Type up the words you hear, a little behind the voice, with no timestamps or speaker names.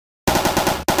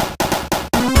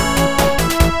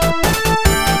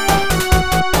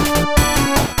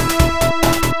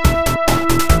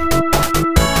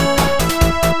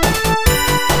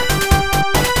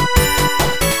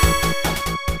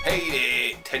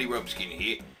Daddy Rubskin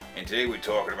here, and today we're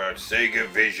talking about Sega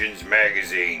Visions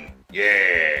magazine.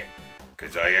 Yeah,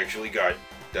 because I actually got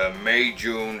the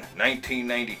May-June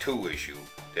 1992 issue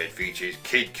that features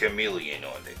Kid Chameleon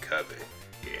on the cover.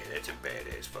 Yeah, that's a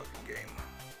badass fucking game.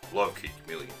 Love Kid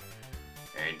Chameleon.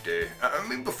 And, I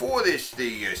mean, before this,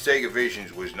 the Sega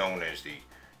Visions was known as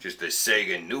just the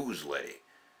Sega newsletter.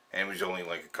 And it was only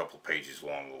like a couple pages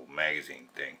long, little magazine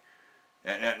thing.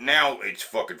 Now it's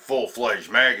fucking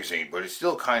full-fledged magazine, but it's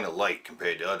still kind of light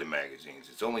compared to other magazines.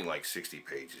 It's only like 60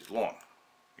 pages long.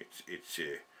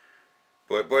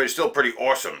 But it's still pretty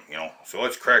awesome, you know. So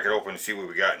let's crack it open and see what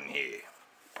we got in here.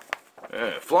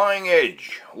 Flying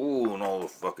Edge. Ooh, and all the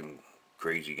fucking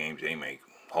crazy games they make.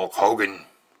 Hulk Hogan,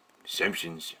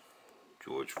 Simpsons,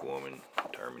 George Foreman,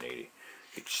 Terminator.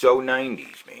 It's so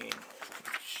 90s, man.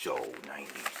 It's so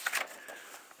 90s.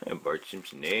 And Bart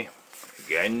Simpson there.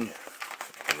 Again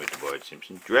with the Bart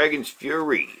Simpson. Dragon's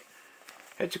Fury.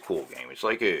 That's a cool game. It's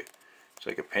like a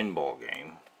pinball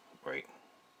game, right?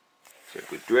 Except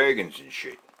with dragons and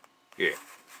shit. Yeah.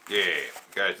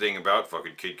 Got a thing about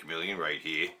fucking Kid Chameleon right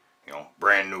here. You know,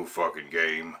 brand new fucking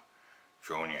game.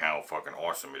 Showing you how fucking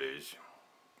awesome it is.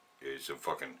 There's a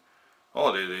fucking...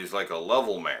 Oh, there's like a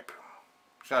level map.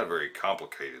 It's not a very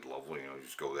complicated level, you know, you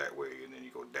just go that way and then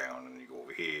you go down and then you go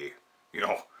over here, you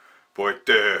know. But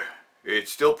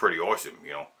it's still pretty awesome,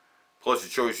 you know. Plus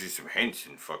it shows you some hints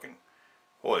and fucking...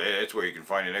 Oh, that's where you can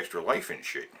find an extra life and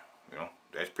shit, you know.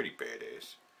 That's pretty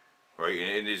badass. Right,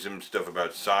 and there's some stuff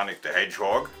about Sonic the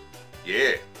Hedgehog.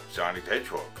 Yeah, Sonic the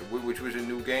Hedgehog, which was a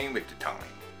new game at the time.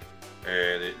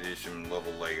 There's some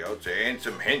level layouts and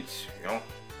some hints, you know.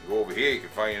 You go over here, you can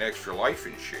find an extra life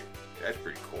and shit. That's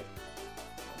pretty cool.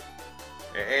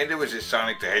 And there was a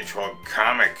Sonic the Hedgehog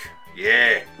comic,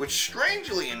 yeah, which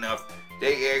strangely enough,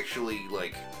 they actually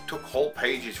like took whole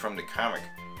pages from the comic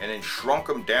and then shrunk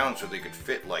them down so they could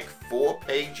fit like 4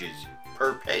 pages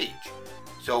per page.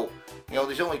 So, you know,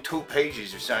 there's only 2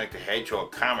 pages of Sonic the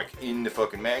Hedgehog comic in the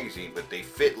fucking magazine, but they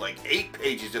fit like 8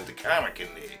 pages of the comic in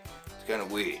there. It's kind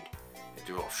of weird that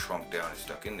they're all shrunk down and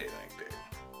stuck in there like that.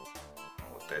 I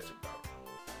don't know what that's about.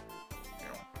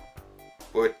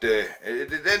 But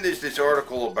then there's this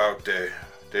article about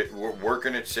that we're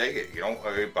working at Sega, you know,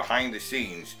 behind the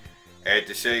scenes at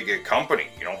the Sega company,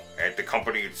 you know, at the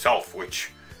company itself,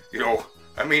 which, you know,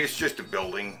 I mean, it's just a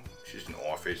building, it's just an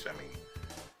office. I mean,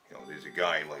 you know, there's a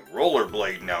guy like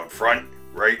rollerblading out front,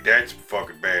 right? That's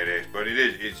fucking badass. But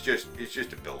it's just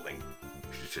a building.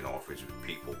 It's just an office with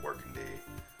people working there,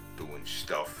 doing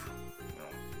stuff, you know,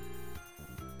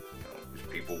 there's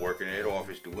people working in that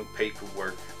office doing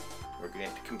paperwork. Working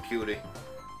at the computer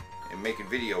and making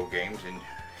video games, and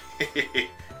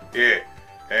yeah,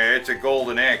 it's a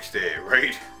golden axe there,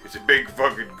 right? It's a big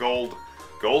fucking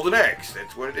golden axe.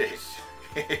 That's what it is.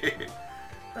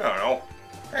 I don't know.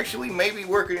 Actually, maybe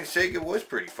working at Sega was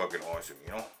pretty fucking awesome,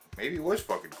 you know? Maybe it was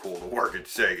fucking cool to work at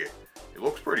Sega. It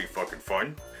looks pretty fucking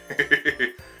fun.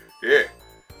 Yeah.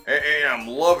 And I'm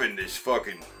loving this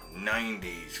fucking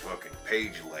 90s fucking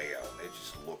page layout. It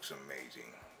just looks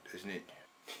amazing, doesn't it?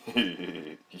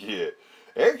 Yeah,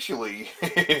 actually,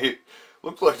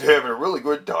 looks like they're having a really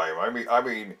good time. I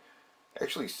mean,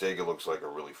 actually, Sega looks like a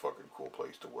really fucking cool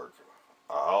place to work.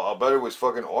 I'll bet it was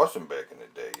fucking awesome back in the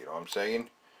day. You know what I'm saying?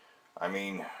 I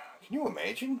mean, can you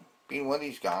imagine being one of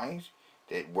these guys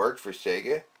that worked for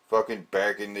Sega, fucking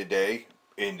back in the day,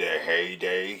 in the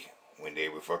heyday when they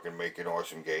were fucking making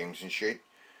awesome games and shit?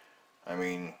 I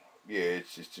mean, yeah,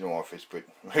 it's just an office, but.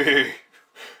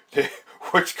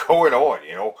 What's going on,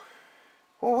 you know?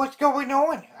 Well, what's going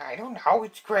on? I don't know.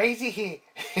 It's crazy here.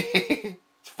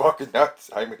 It's fucking nuts.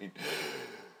 I mean,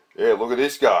 yeah, look at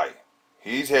this guy.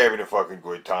 He's having a fucking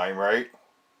good time, right?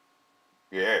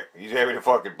 Yeah, he's having a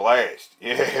fucking blast.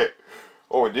 Yeah.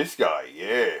 Oh, and this guy,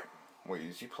 yeah. Wait,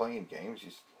 is he playing games?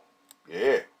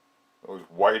 Yeah. Those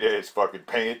white-ass fucking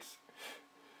pants.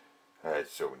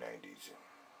 That's so 90s.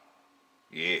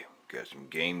 Yeah. Got some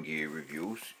Game Gear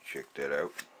reviews. Check that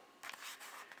out.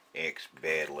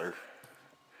 X-Battler.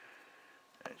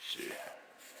 That's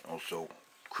also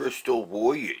Crystal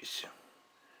Warriors.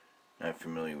 Not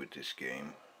familiar with this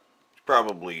game. It's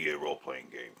probably a role-playing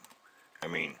game. I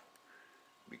mean,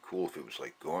 it'd be cool if it was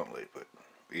like Gauntlet, but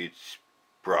it's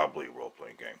probably a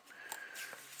role-playing game.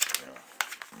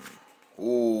 You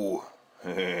know.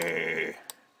 Ooh.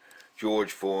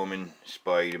 George Foreman,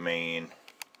 Spider-Man,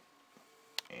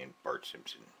 and Bart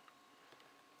Simpson.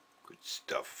 Good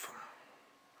stuff.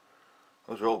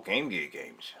 Those are all Game Gear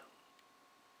games.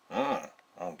 Oh,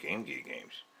 all Game Gear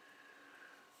games.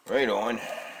 Right on.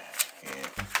 Yeah.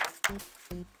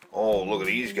 Oh, look at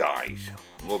these guys.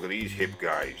 Look at these hip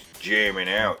guys jamming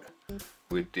out.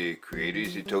 with the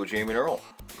creators of Toe Jam and Earl.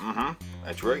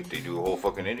 That's right. They do a whole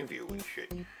fucking interview and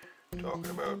shit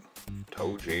talking about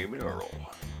Toe Jam and Earl.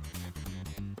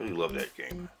 Really love that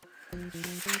game.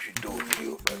 Should do a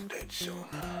video about that soon.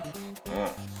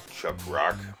 Oh, Chuck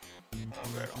Rock.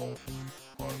 Oh, got a whole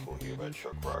article here about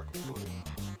Chuck Rock, including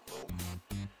little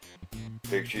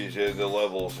pictures of the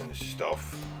levels and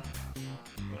stuff.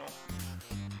 You know,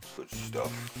 good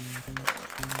stuff.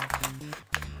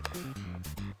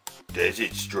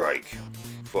 Desert Strike.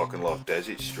 Fucking love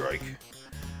Desert Strike.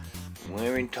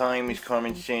 Winter time is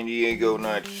coming, San Diego,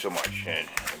 not so much. I'm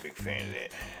a big fan of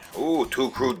that. Ooh, Two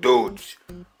Crude Dudes.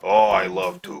 Oh, I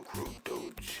love Two Crude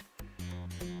Dudes.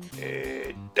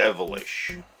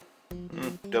 Devilish.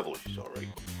 Devilish is alright.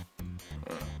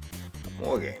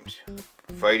 More games.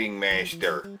 Fighting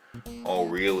Master. Oh,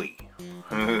 really?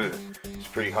 It's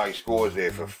pretty high scores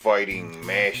there for Fighting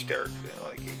Master. I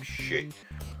like game shit.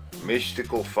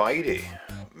 Mystical Fighter.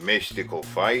 Mystical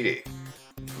Fighter.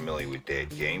 Familiar with that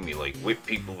game? You like whip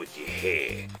people with your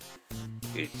hair.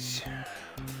 It's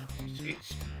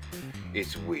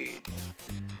weird.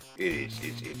 It is.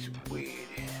 It's weird.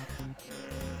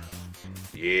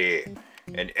 Yeah.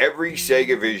 And every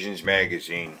Sega Visions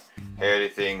magazine had a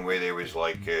thing where there was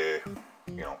like, you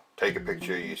know, take a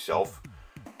picture of yourself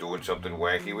doing something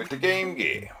wacky with the Game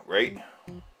Gear, right?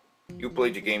 You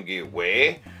played your Game Gear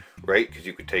where? Right? Because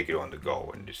you could take it on the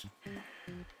go and just...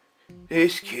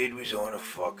 This kid was on a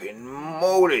fucking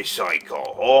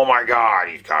motorcycle. Oh my god,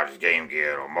 he's got his Game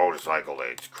Gear on a motorcycle.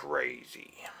 That's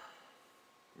crazy.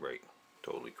 Right.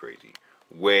 Totally crazy.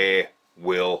 Where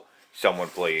will someone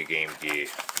play a Game Gear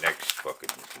next fucking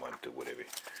month or whatever?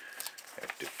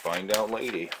 Have to find out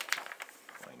later.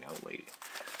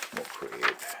 More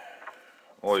crap.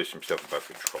 Oh, there's some stuff about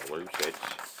controllers.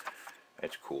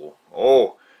 That's cool.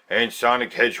 Oh, and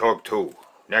Sonic Hedgehog 2.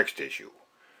 Next issue.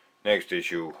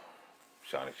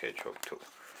 Sonic Hedgehog 2.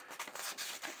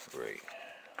 Great.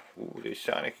 Ooh, there's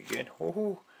Sonic again.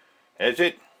 Ooh. That's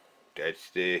it. That's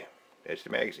the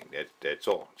magazine. That's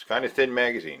all. It's kind of thin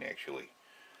magazine, actually.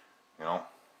 You know,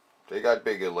 they got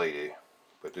bigger later,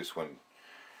 but this one's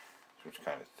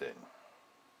kind of thin.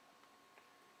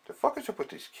 The fuck is up with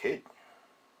this kid?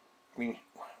 I mean,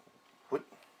 what?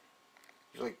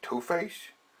 He's like Two-Face?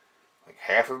 Like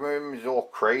half of him is all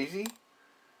crazy?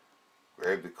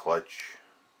 Grab the clutch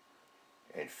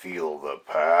and feel the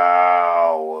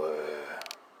power.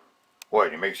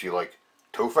 What, it makes you like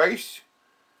Two-Face?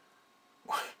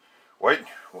 What?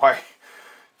 Why?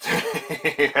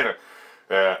 I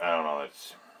don't know,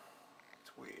 it's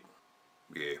weird.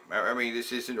 Yeah, I mean,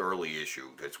 this is an early issue,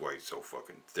 that's why it's so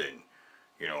fucking thin.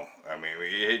 You know, I mean,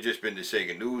 it had just been the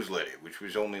Sega newsletter, which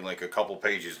was only like a couple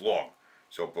pages long.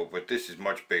 So, but this is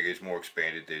much bigger, it's more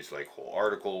expanded. There's like whole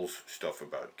articles, stuff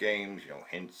about games, you know,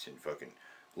 hints and fucking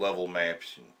level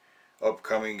maps and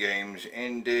upcoming games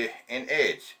and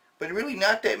ads. But really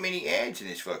not that many ads in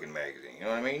this fucking magazine, you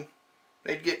know what I mean?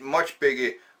 They'd get much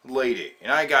bigger later.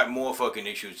 And I got more fucking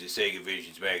issues of Sega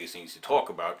Visions magazines to talk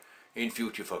about in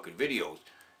future fucking videos.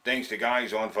 Thanks to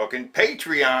guys on fucking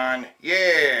Patreon.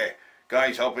 Yeah!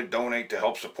 Guys helping donate to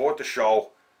help support the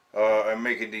show and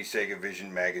making these Sega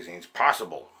Vision magazines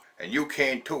possible. And you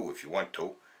can too if you want to.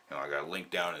 You know, I got a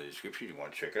link down in the description if you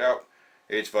want to check it out.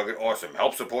 It's fucking awesome.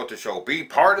 Help support the show. Be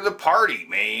part of the party,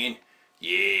 man.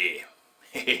 Yeah.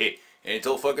 And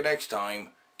until fucking next time,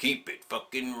 keep it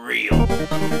fucking real.